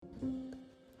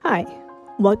Hi,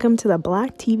 welcome to the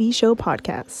Black TV Show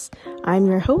podcast. I'm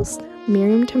your host,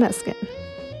 Miriam Temeskin.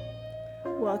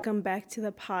 Welcome back to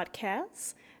the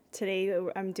podcast. Today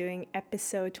I'm doing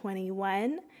episode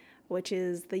 21, which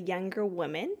is The Younger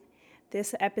Woman.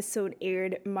 This episode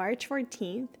aired March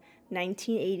 14th,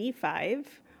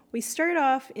 1985. We start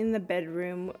off in the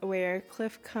bedroom where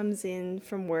Cliff comes in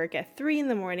from work at 3 in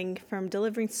the morning from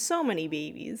delivering so many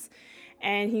babies.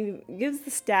 And he gives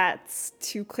the stats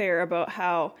to Claire about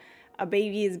how a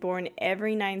baby is born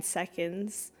every 9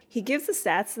 seconds. He gives the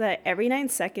stats that every 9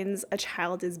 seconds a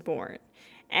child is born.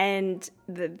 And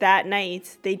that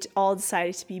night, they all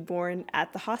decided to be born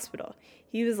at the hospital.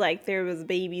 He was like, there was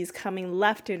babies coming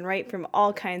left and right from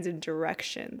all kinds of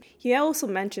directions. He also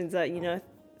mentions that,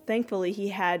 thankfully he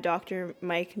had Dr.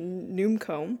 Mike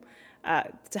Newcomb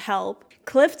to help.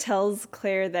 Cliff tells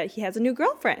Claire that he has a new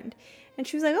girlfriend. And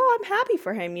she was like, oh, I'm happy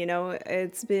for him.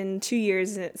 It's been 2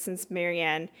 years since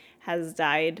Marianne has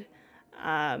died,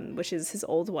 which is his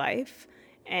old wife.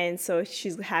 And so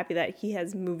she's happy that he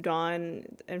has moved on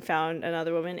and found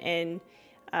another woman. And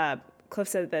Cliff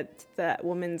said that that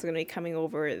woman's going to be coming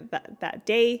over that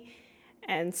day.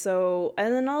 And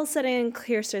then all of a sudden,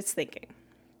 Claire starts thinking.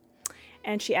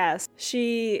 And she asks,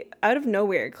 out of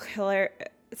nowhere, Claire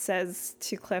says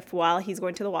to Cliff while he's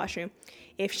going to the washroom,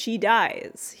 if she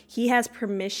dies, he has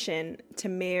permission to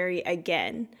marry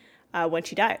again when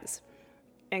she dies.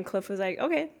 And Cliff was like,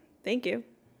 okay, thank you.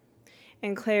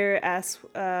 And Claire asks,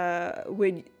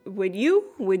 would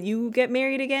you get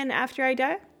married again after I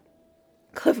die?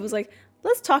 Cliff was like,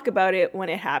 let's talk about it when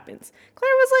it happens.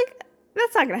 Claire was like,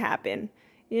 that's not going to happen.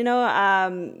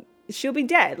 She'll be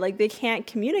dead. Like, they can't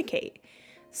communicate.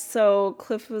 So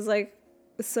Cliff was like,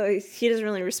 so he doesn't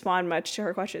really respond much to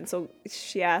her question. So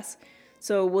she asks,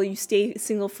 so will you stay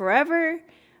single forever?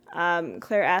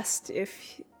 Claire asked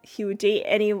if he would date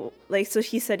so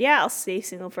he said, yeah, I'll stay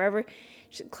single forever.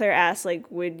 Claire asked,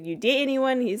 would you date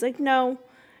anyone? He's like, no.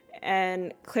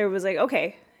 And Claire was like,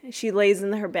 okay. She lays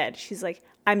in her bed. She's like,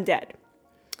 I'm dead.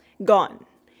 Gone.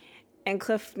 And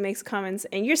Cliff makes comments,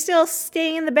 and you're still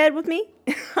staying in the bed with me?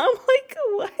 I'm like,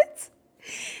 what?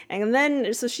 And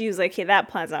then, so she was like, okay, that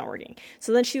plan's not working.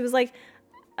 So then she was like,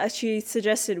 she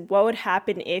suggested what would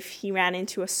happen if he ran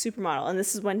into a supermodel. And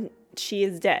this is when she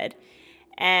is dead.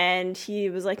 And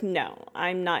he was like, no,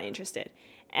 I'm not interested.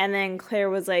 And then Claire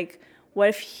was like, what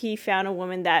if he found a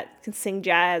woman that can sing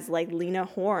jazz like Lena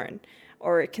Horne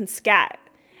or can scat?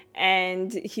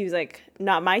 And he was like,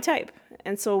 not my type.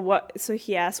 And so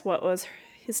he asked what was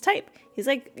his type. He's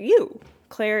like, you.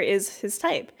 Claire is his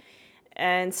type.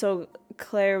 And so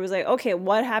Claire was like, okay,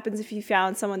 what happens if you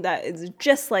found someone that is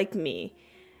just like me?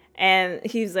 And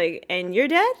he's like, and you're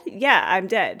dead? Yeah, I'm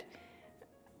dead.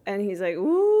 And he's like,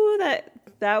 ooh,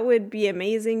 that would be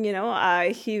amazing,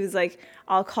 He was like,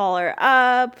 I'll call her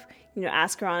up,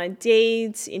 ask her on a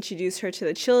date, introduce her to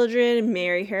the children,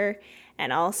 marry her.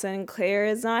 And all of a sudden, Claire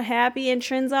is not happy and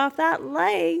turns off that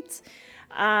light.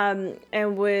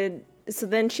 So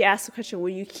then she asked the question, will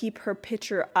you keep her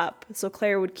picture up? So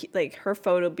Claire would keep, her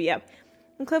photo be up.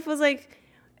 And Cliff was like,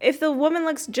 if the woman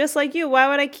looks just like you, why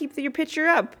would I keep your picture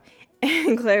up?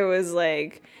 And Claire was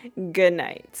like, good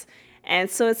night. And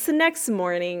so it's the next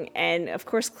morning, and of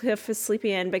course Cliff is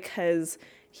sleeping in because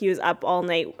he was up all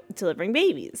night delivering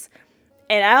babies.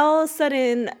 And all of a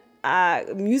sudden,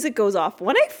 music goes off.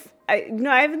 When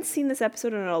I haven't seen this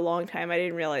episode in a long time. I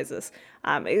didn't realize this.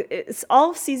 It's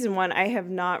all of season 1 I have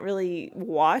not really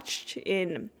watched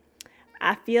in,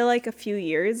 I feel like, a few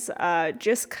years,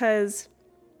 just because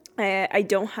I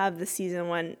don't have the season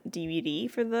 1 DVD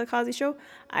for the Cosby Show.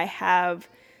 I have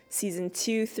season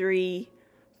 2, 3,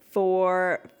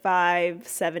 4, 5,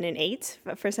 7, and 8.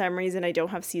 But for some reason, I don't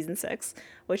have season 6,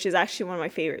 which is actually one of my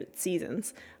favorite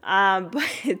seasons.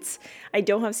 But I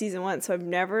don't have season 1, so I've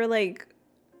never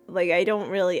I don't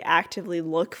really actively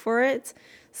look for it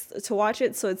to watch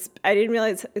it. So I didn't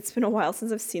realize it's been a while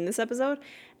since I've seen this episode.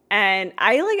 And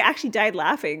I actually died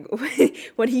laughing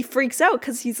when he freaks out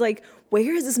because he's like,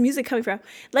 where is this music coming from?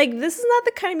 This is not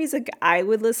the kind of music I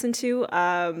would listen to.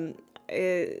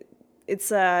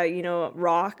 It's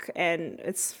rock, and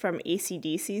it's from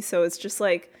AC/DC. So it's just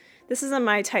this isn't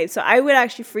my type. So I would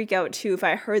actually freak out too if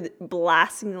I heard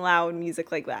blasting loud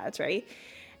music like that, right?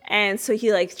 And so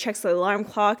he checks the alarm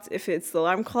clock if it's the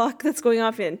alarm clock that's going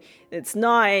off, and it's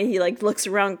not. And he looks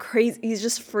around crazy. He's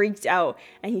just freaked out,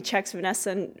 and he checks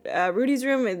Vanessa and Rudy's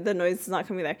room, and the noise is not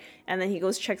coming there. And then he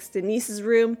goes checks Denise's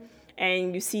room,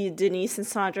 and you see Denise and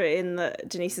Sandra in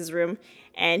Denise's room,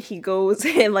 and he goes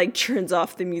and turns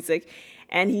off the music,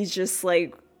 and he's just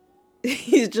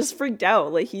he's just freaked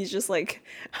out. Like, he's just like,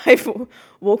 I've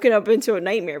woken up into a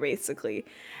nightmare, basically.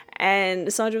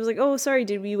 And Sandra was like, oh, sorry,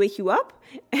 did we wake you up?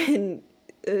 And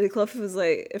Cliff was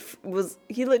like,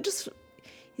 he's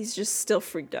just still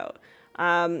freaked out.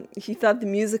 He thought the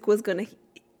music was going to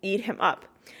eat him up.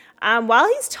 While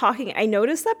he's talking, I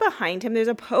noticed that behind him, there's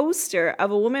a poster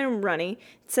of a woman running.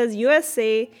 It says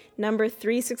USA number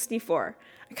 364.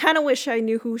 I kind of wish I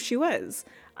knew who she was.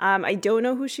 I don't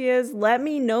know who she is. Let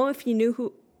me know if you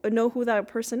know who that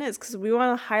person is, because we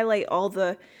want to highlight all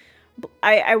the.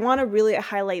 I want to really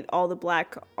highlight all the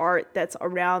Black art that's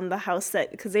around the house,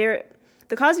 because the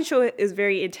Cosby Show is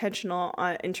very intentional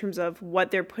in terms of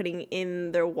what they're putting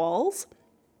in their walls,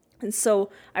 and so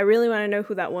I really want to know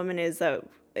who that woman is. That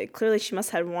clearly she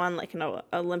must have won like an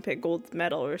Olympic gold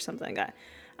medal or something like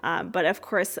that. But of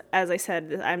course, as I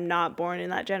said, I'm not born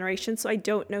in that generation, so I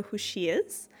don't know who she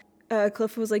is.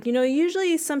 Cliff was like,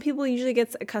 usually some people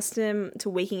get accustomed to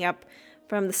waking up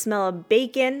from the smell of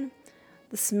bacon,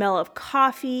 the smell of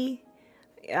coffee,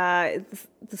 the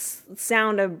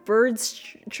sound of birds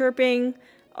chirping,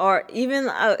 or even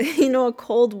a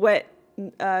cold, wet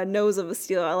nose of a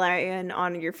steel lion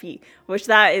on your feet, which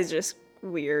that is just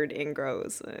weird and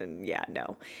gross, and yeah,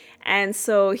 no. And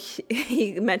so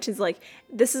he mentions, like,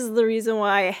 this is the reason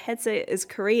why a headset is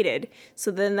created, so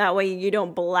then that way you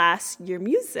don't blast your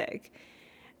music.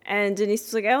 And Denise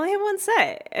was like, I only have one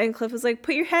set. And Cliff was like,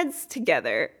 put your heads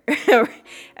together.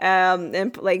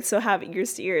 And like, so have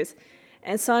ears to ears.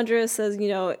 And Sandra says,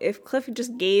 if Cliff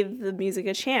just gave the music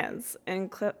a chance. And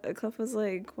Cliff was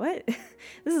like, what?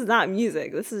 This is not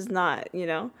music. This is not,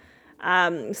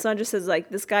 Sandra says, like,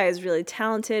 this guy is really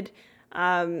talented.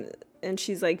 And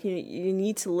she's like, you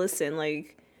need to listen.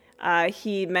 Like,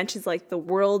 he mentions, like, the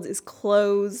world is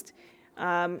closed.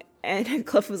 And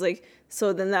Cliff was like,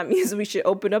 so then that means we should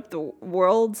open up the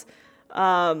world.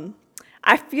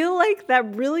 I feel like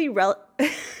that really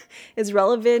is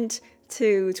relevant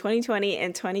to 2020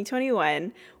 and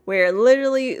 2021, where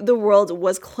literally the world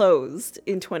was closed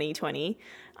in 2020.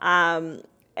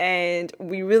 And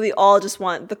we really all just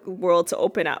want the world to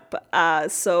open up.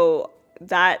 So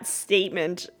that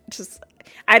statement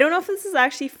I don't know if this is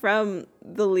actually from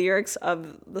the lyrics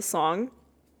of the song.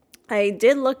 I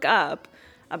did look up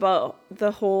about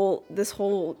this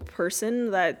whole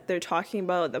person that they're talking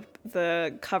about,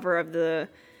 the cover of the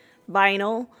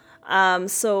vinyl.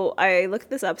 So I looked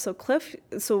this up.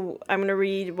 So I'm going to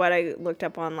read what I looked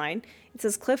up online. It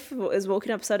says, Cliff is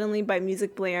woken up suddenly by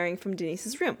music blaring from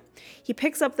Denise's room. He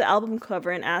picks up the album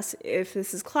cover and asks if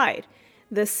this is Clyde,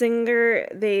 the singer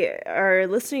they are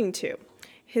listening to.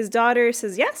 His daughter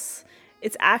says, yes,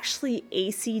 it's actually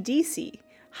AC/DC,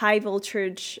 high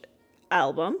voltage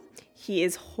album he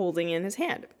is holding in his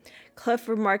hand. Cliff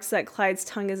remarks that Clyde's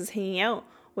tongue is hanging out,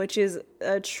 which is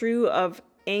true of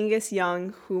Angus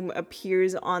Young, whom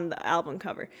appears on the album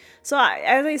cover. So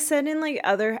as I said in like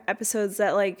other episodes,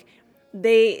 that like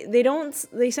they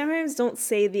sometimes don't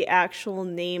say the actual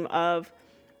name of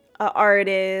an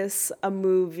artist, a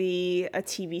movie, a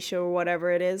TV show, or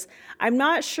whatever it is. I'm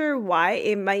not sure why.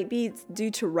 It might be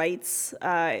due to rights,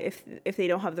 if they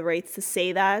don't have the rights to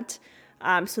say that.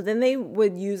 So then they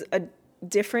would use a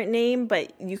different name,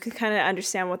 but you can kind of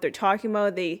understand what they're talking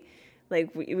about.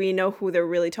 We know who they're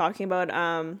really talking about.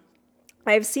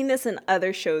 I've seen this in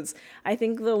other shows. I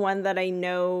think the one that I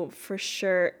know for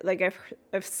sure, like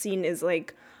I've seen, is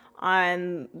like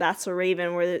on That's a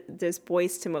Raven, where there's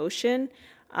Boys to Motion.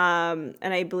 And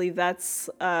I believe that's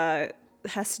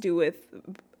has to do with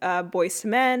Boys to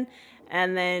Men.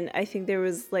 And then I think there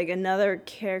was like another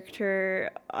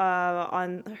character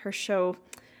on her show.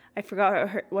 I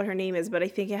forgot what her name is, but I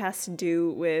think it has to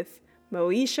do with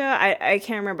Moesha. I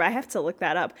can't remember. I have to look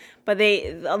that up. But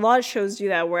a lot of shows do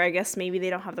that, where I guess maybe they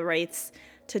don't have the rights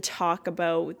to talk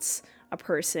about a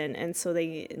person, and so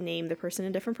they name the person a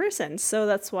different person. So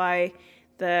that's why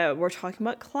we're talking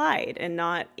about Clyde and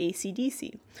not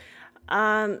AC/DC.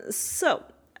 So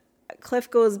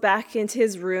Cliff goes back into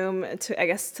his room it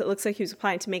looks like he was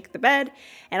planning to make the bed,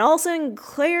 and all of a sudden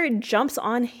Claire jumps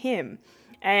on him,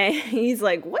 and he's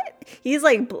like, what? He's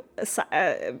like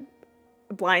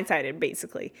blindsided,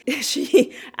 basically.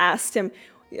 She asked him,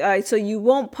 so you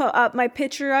won't put up my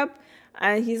picture up?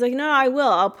 And he's like, no, I will.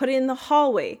 I'll put it in the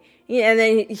hallway. Yeah, and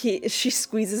then she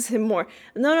squeezes him more.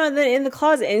 No, then in the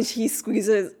closet, and she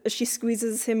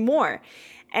squeezes him more.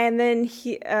 And then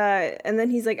he's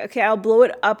like, okay, I'll blow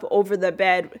it up over the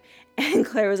bed. And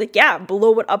Claire was like, yeah,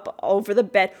 blow it up over the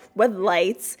bed with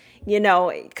lights,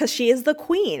 because she is the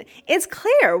queen. It's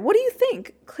Claire. What do you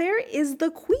think? Claire is the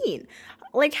queen.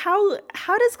 Like, how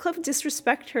does Cliff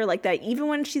disrespect her like that, even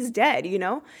when she's dead,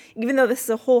 Even though this is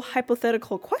a whole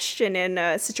hypothetical question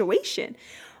and situation.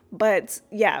 But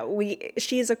yeah,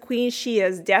 she is a queen. She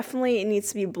is definitely needs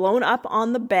to be blown up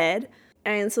on the bed.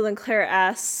 And so then Claire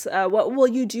asks, what will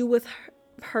you do with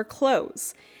her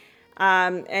clothes?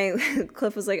 And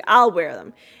Cliff was like, I'll wear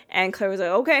them. And Claire was like,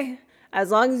 okay,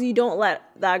 as long as you don't let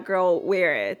that girl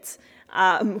wear it.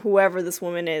 Whoever this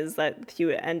woman is that he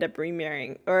would end up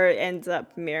remarrying or ends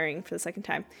up marrying for the second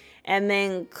time. And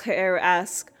then Claire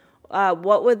asks,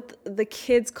 what would the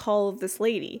kids call this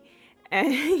lady?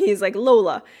 And he's like,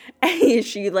 Lola. And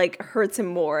she like hurts him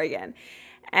more again.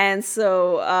 And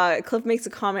so Cliff makes a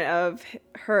comment of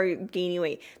her gaining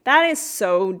weight. That is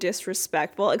so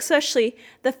disrespectful, especially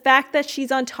the fact that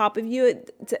she's on top of you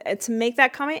to make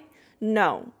that comment.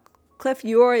 No, Cliff,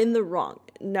 you are in the wrong.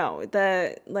 No,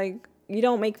 you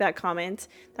don't make that comment.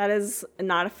 That is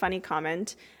not a funny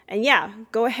comment. And yeah,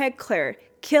 go ahead, Claire.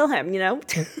 Kill him,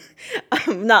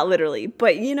 Not literally,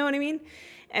 but you know what I mean?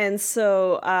 And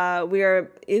so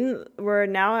we're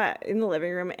now in the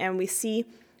living room, and we see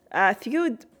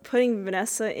Theo putting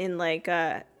Vanessa in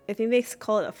I think they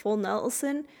call it a full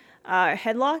Nelson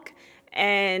headlock.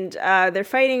 And they're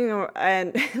fighting,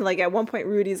 and at one point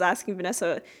Rudy's asking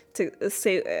Vanessa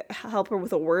to help her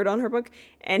with a word on her book,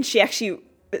 and she actually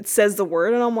says the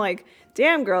word, and I'm like,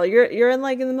 damn girl, you're in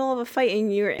the middle of a fight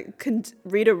and you could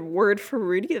read a word for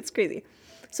Rudy? That's crazy.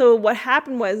 So what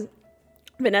happened was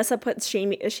Vanessa put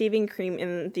shaving cream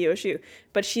in Theo's shoe,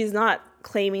 but she's not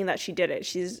claiming that she did it.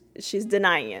 She's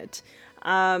denying it.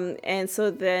 And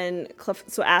so then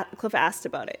Cliff asked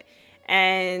about it.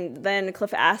 And then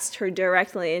Cliff asked her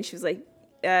directly, and she was like,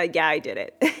 yeah, I did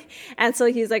it. And so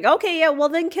he's like, okay, yeah, well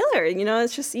then kill her.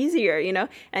 It's just easier,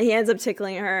 And he ends up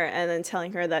tickling her and then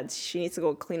telling her that she needs to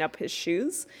go clean up his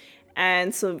shoes.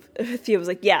 And so Theo was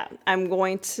like, yeah,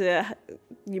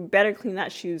 you better clean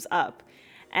that shoes up.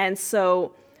 And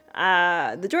so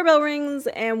the doorbell rings,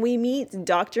 and we meet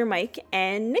Dr. Mike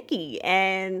and Nikki.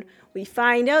 And we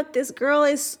find out this girl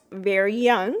is very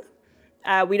young.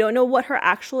 We don't know what her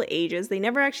actual age is. They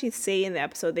never actually say in the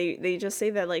episode. They just say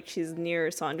that she's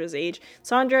near Sandra's age.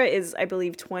 Sandra is, I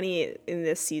believe, 20 in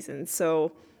this season.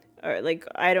 So,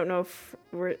 I don't know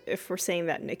if we're saying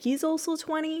that Nikki's also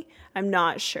 20. I'm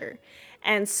not sure.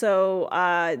 And so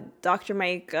Dr.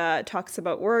 Mike talks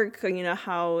about work.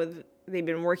 How they've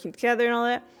been working together and all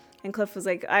that. And Cliff was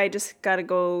like, I just gotta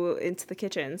go into the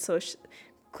kitchen. So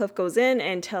Cliff goes in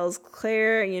and tells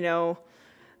Claire,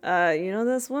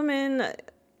 this woman,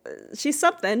 she's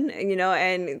something,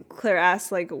 and Claire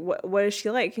asks, what is she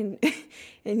like? And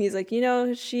he's like,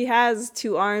 she has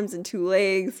 2 arms and 2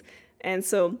 legs. And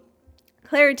so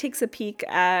Claire takes a peek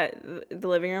at the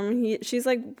living room. She's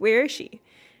like, where is she?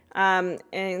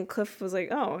 And Cliff was like,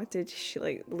 oh, did she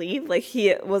leave?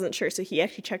 He wasn't sure. So he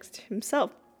actually checks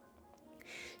himself.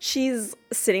 She's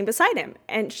sitting beside him.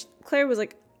 And Claire was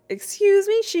like, excuse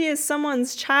me, she is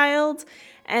someone's child.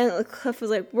 And Cliff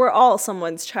was like, we're all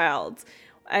someone's child.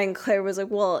 And Claire was like,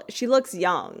 well, she looks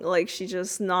young. She's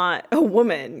just not a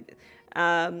woman.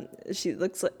 She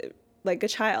looks like a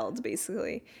child,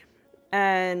 basically.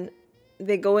 And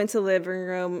they go into the living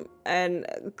room, and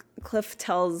Cliff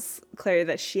tells Claire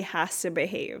that she has to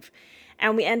behave.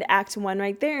 And we end Act 1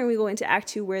 right there, and we go into Act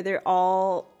 2 where they're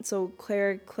all, so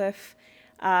Claire, Cliff,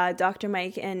 Dr.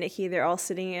 Mike, and Nikki, they're all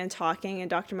sitting and talking. And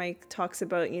Dr. Mike talks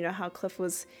about, how Cliff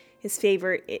was his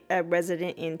favorite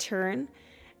resident intern.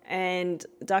 And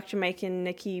Dr. Mike and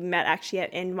Nikki met actually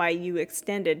at NYU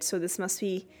Extended. So this must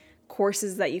be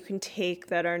courses that you can take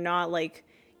that are not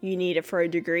you need it for a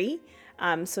degree.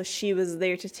 So she was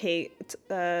there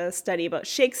to study about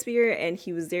Shakespeare, and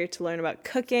he was there to learn about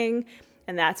cooking.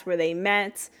 And that's where they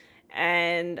met.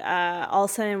 And all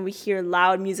of a sudden we hear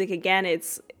loud music again.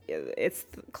 It's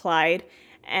Clyde.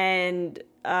 And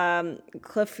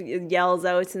Cliff yells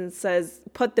out and says,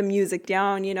 put the music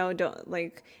down, don't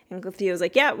and Theo was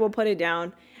like, yeah, we'll put it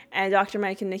down. And Dr.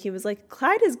 Mike and Nikki was like,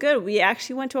 Clyde is good. We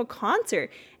actually went to a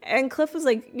concert. And Cliff was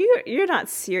like, you're not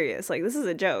serious. This is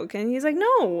a joke. And he's like,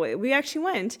 no, we actually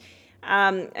went.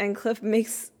 And Cliff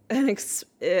makes an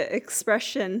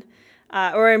impression,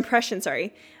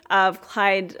 of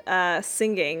Clyde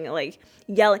singing,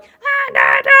 yelling,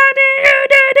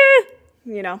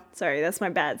 sorry, that's my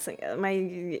bad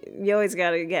singing. You always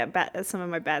gotta get some of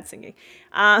my bad singing.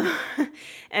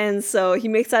 And so he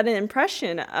makes that an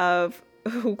impression of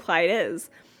who Clyde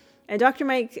is. And Dr.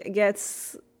 Mike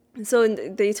so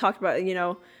they talked about,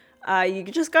 you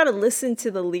just gotta listen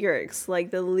to the lyrics.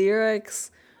 The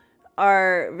lyrics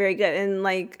are very good. And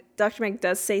Dr. Mike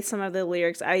does say some of the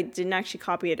lyrics. I didn't actually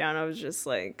copy it down. I was just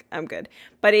like, I'm good.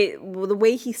 But the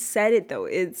way he said it, though,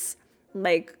 it's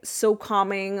like so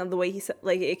calming. The way he said,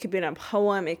 like, it could have been a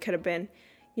poem. It could have been,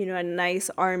 a nice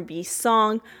R&B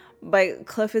song. But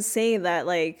Cliff is saying that,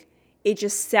 like, it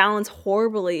just sounds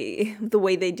horribly the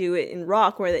way they do it in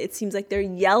rock, where it seems like they're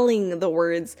yelling the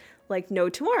words like "No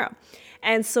Tomorrow."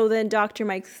 And so then Dr.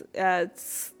 Mike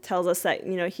tells us that,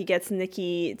 he gets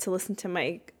Nikki to listen to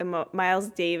Miles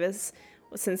Davis,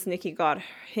 since Nikki got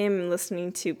him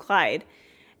listening to Clyde.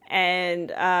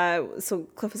 And so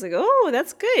Cliff was like, oh,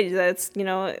 that's good. That's,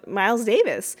 Miles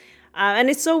Davis. And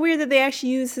it's so weird that they actually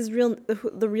use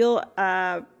the real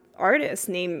artist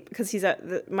name, because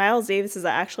Miles Davis is an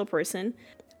actual person.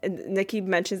 And Nikki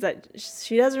mentions that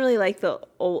she doesn't really like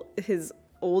his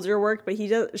older work, but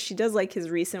she does like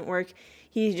his recent work.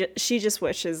 She just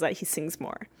wishes that he sings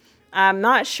more. I'm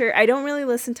not sure. I don't really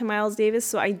listen to Miles Davis,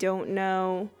 so I don't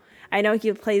know. I know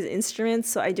he plays instruments,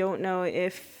 so I don't know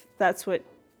if that's what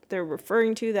they're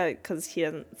referring to, that because he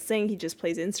doesn't sing, he just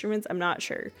plays instruments. I'm not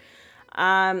sure.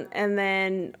 And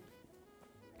then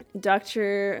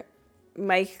Dr.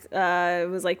 Mike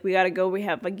was like, we gotta go, we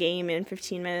have a game in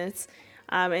 15 minutes.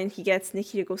 And he gets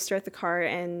Nikki to go start the car,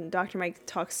 and Dr. Mike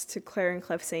talks to Claire and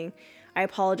Cliff, saying, I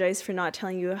apologize for not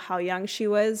telling you how young she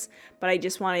was, but I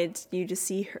just wanted you to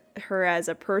see her as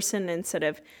a person instead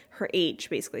of her age,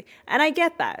 basically. And I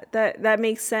get that. That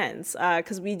makes sense,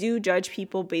 because we do judge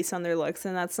people based on their looks,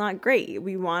 and that's not great.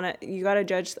 You gotta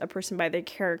judge a person by their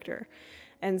character.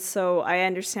 And so I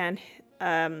understand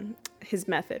his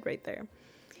method right there.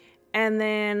 And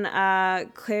then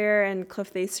Claire and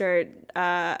Cliff, they start,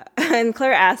 and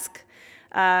Claire asks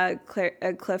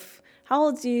Cliff, how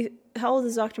old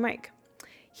is Dr. Mike?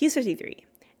 He's 53.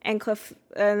 And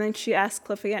then she asks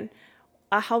Cliff again,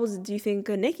 how old do you think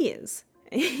Nikki is?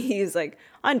 And he's like,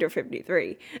 under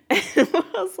 53. And I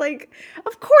was like,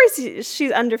 of course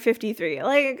she's under 53.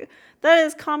 Like, that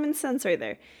is common sense right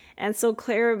there. And so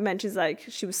Claire mentions, like,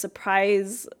 she was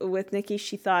surprised with Nikki.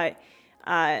 She thought,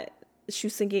 she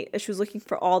was looking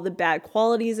for all the bad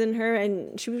qualities in her,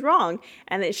 and she was wrong.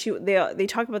 And that they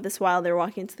talk about this while they're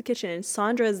walking into the kitchen, and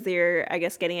Sandra's there, I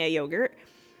guess, getting a yogurt.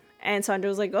 And Sandra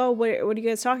was like, oh, what are you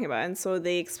guys talking about? And so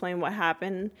they explain what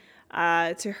happened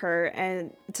to her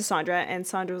and to Sandra, and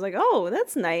Sandra was like, oh,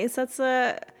 that's nice. That's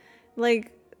I'm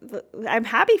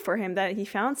happy for him that he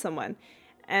found someone.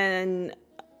 And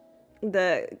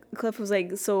the Cliff was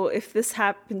like, so if this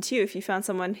happened to you, if you found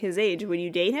someone his age, would you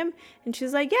date him? And she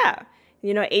was like, yeah,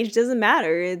 age doesn't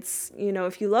matter. It's,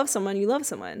 if you love someone, you love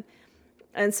someone.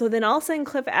 And so then all of a sudden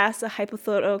Cliff asks a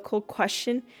hypothetical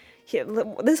question.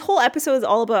 This whole episode is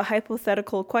all about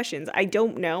hypothetical questions. I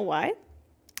don't know why.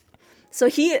 So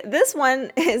this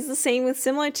one is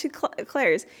similar to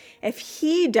Claire's. If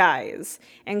he dies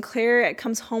and Claire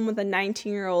comes home with a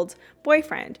 19-year-old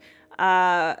boyfriend,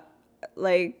 and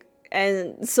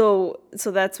so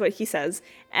that's what he says.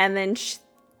 And then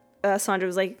Sandra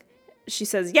was like, she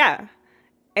says, yeah.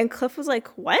 And Cliff was like,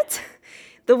 what?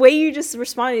 The way you just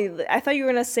responded, I thought you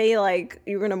were going to say, like,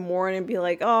 you were going to mourn and be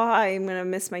like, oh, I'm going to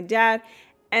miss my dad.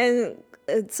 And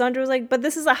Sandra was like, but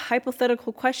this is a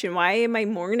hypothetical question. Why am I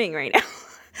mourning right now?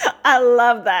 I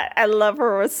love that. I love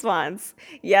her response.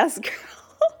 Yes,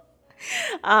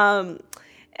 girl.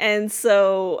 And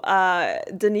so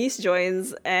Denise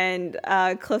joins, and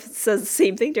Cliff says the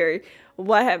same thing to her.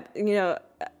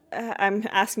 I'm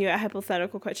asking you a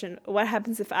hypothetical question. What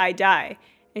happens if I die?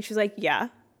 And she was like, yeah.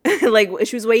 Like,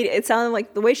 she was waiting. It sounded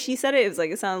like, the way she said it,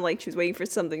 it sounded like she was waiting for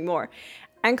something more.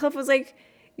 And Cliff was like,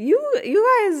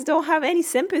 you guys don't have any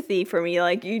sympathy for me.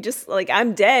 Like, you just, like,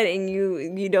 I'm dead, and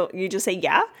you just say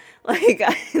yeah. Like,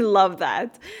 I love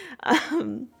that.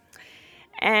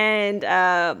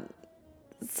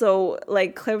 So,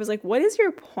 like, Claire was like, what is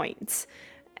your point?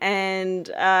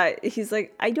 And he's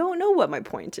like, I don't know what my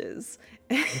point is.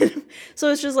 So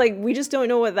it's just like, we just don't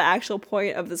know what the actual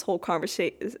point of this whole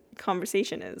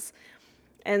conversation is.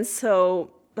 And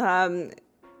so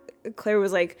Claire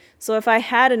was like, so if I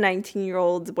had a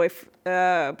 19-year-old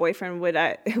boyfriend,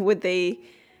 would they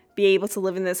be able to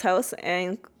live in this house?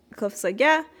 And Cliff's like,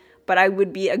 yeah, but I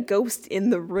would be a ghost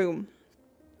in the room.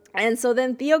 And so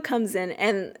then Theo comes in,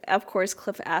 and of course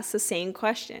Cliff asks the same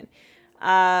question.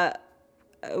 If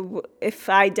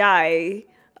I die,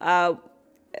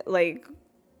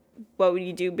 what would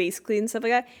you do, basically, and stuff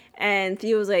like that? And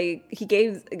Theo was like, he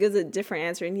gives a different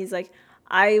answer, and he's like,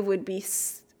 I would be,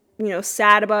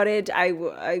 sad about it.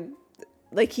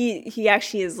 He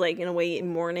actually is, like, in a way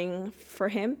mourning for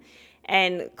him.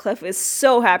 And Cliff is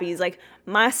so happy. He's like,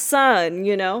 my son,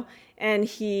 and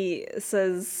he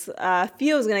says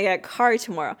Theo's gonna get a car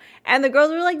tomorrow, and the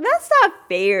girls were like, that's not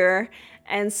fair.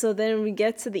 And so then we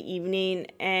get to the evening,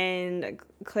 and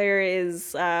Claire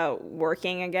is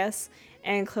working, I guess,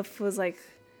 and Cliff was like,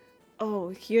 oh,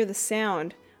 hear the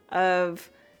sound of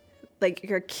like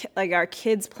our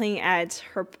kids playing at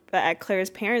Claire's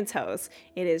parents' house.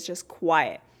 It is just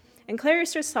quiet. And Claire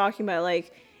starts talking about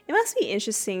like, it must be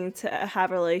interesting to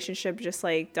have a relationship just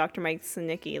like Dr. Mike's and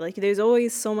Nikki. Like, there's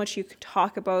always so much you could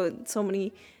talk about, so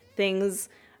many things,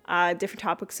 different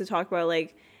topics to talk about,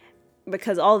 like,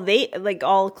 because all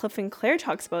Cliff and Claire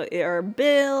talks about are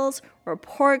bills,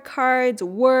 report cards,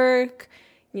 work,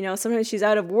 sometimes she's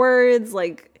out of words,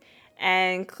 like,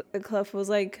 and Cliff was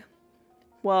like,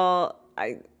 well,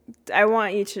 I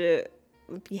want you to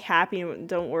be happy and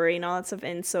don't worry and all that stuff.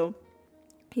 And so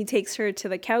he takes her to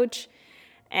the couch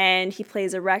and he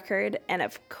plays a record, and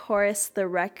of course the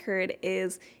record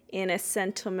is in a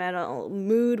sentimental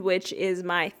mood, which is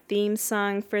my theme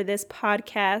song for this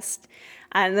podcast.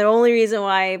 And the only reason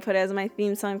why I put it as my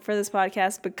theme song for this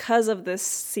podcast, because of this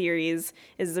series,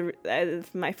 is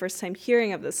my first time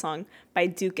hearing of this song by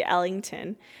Duke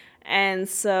Ellington. And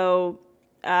so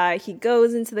he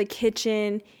goes into the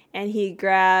kitchen and he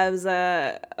grabs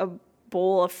a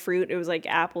bowl of fruit. It was like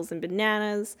apples and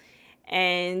bananas.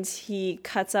 And he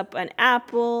cuts up an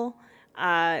apple.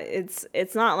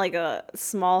 It's not like a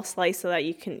small slice so that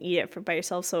you can eat it by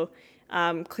yourself. So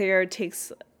Claire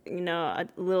takes a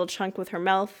little chunk with her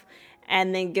mouth,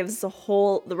 and then gives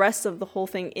the rest of the whole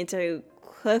thing into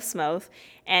Cliff's mouth,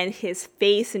 and his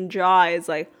face and jaw is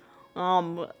like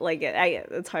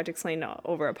it's hard to explain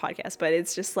over a podcast, but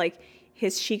it's just like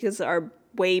his cheeks are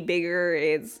way bigger.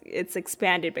 It's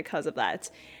expanded because of that,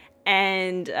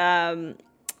 and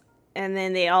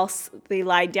then they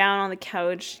lie down on the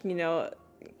couch.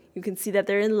 You can see that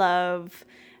they're in love,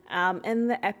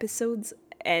 and the episode's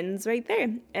ends right there.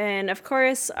 And of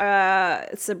course,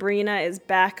 Sabrina is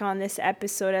back on this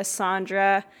episode as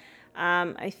Sandra.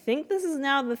 I think this is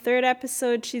now the third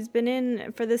episode she's been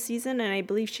in for this season, and I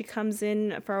believe she comes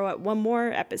in for one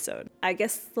more episode. I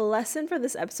guess the lesson for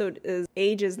this episode is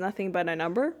age is nothing but a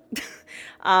number.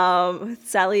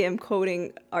 Sadly, I'm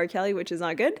quoting R. Kelly, which is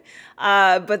not good,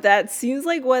 but that seems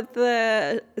like what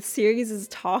the series is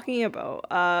talking about.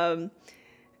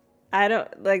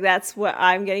 That's what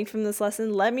I'm getting from this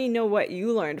lesson. Let me know what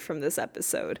you learned from this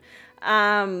episode.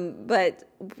 But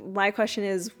my question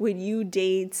is, would you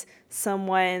date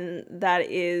someone that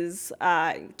is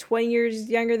 20 years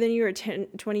younger than you or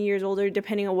 20 years older,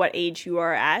 depending on what age you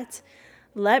are at?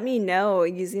 Let me know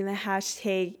using the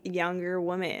hashtag younger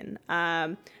woman.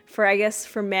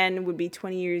 For men it would be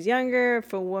 20 years younger.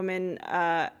 For women,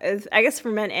 I guess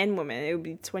for men and women, it would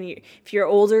be 20. If you're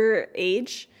older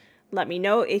age, let me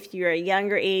know. If you're a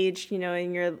younger age,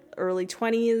 in your early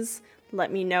 20s,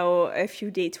 let me know if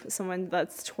you date someone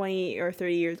that's 20 or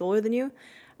 30 years older than you.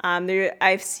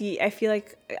 I feel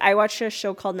like I watched a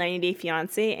show called 90 Day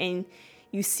Fiancé, and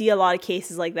you see a lot of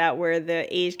cases like that where the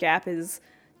age gap is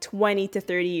 20 to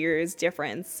 30 years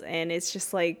difference. And it's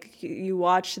just like, you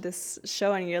watch this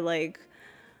show and you're like,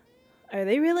 are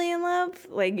they really in love?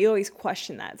 Like, you always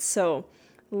question that. So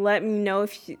let me know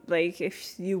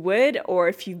if you would, or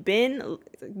if you've been.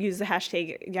 Use the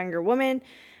hashtag younger woman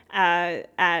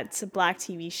at Black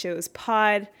TV Shows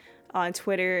Pod on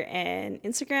Twitter and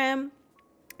Instagram.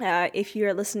 If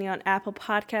you're listening on Apple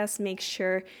Podcasts, make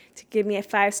sure to give me a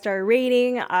 5-star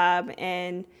rating,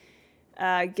 and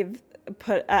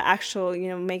put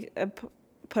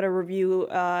a review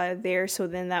there, so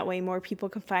then that way more people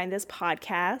can find this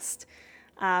podcast.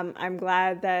 I'm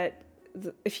glad that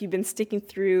if you've been sticking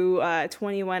through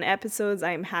 21 episodes,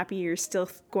 I'm happy you're still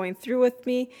going through with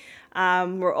me.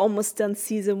 We're almost done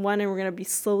season 1, and we're going to be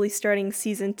slowly starting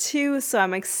season 2, so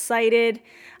I'm excited.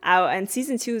 And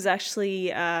season 2 is actually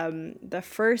the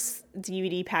first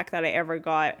DVD pack that I ever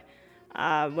got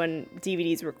when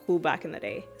DVDs were cool back in the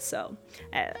day. So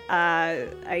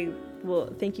I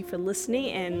will thank you for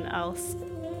listening, and I'll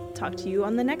talk to you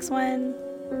on the next one.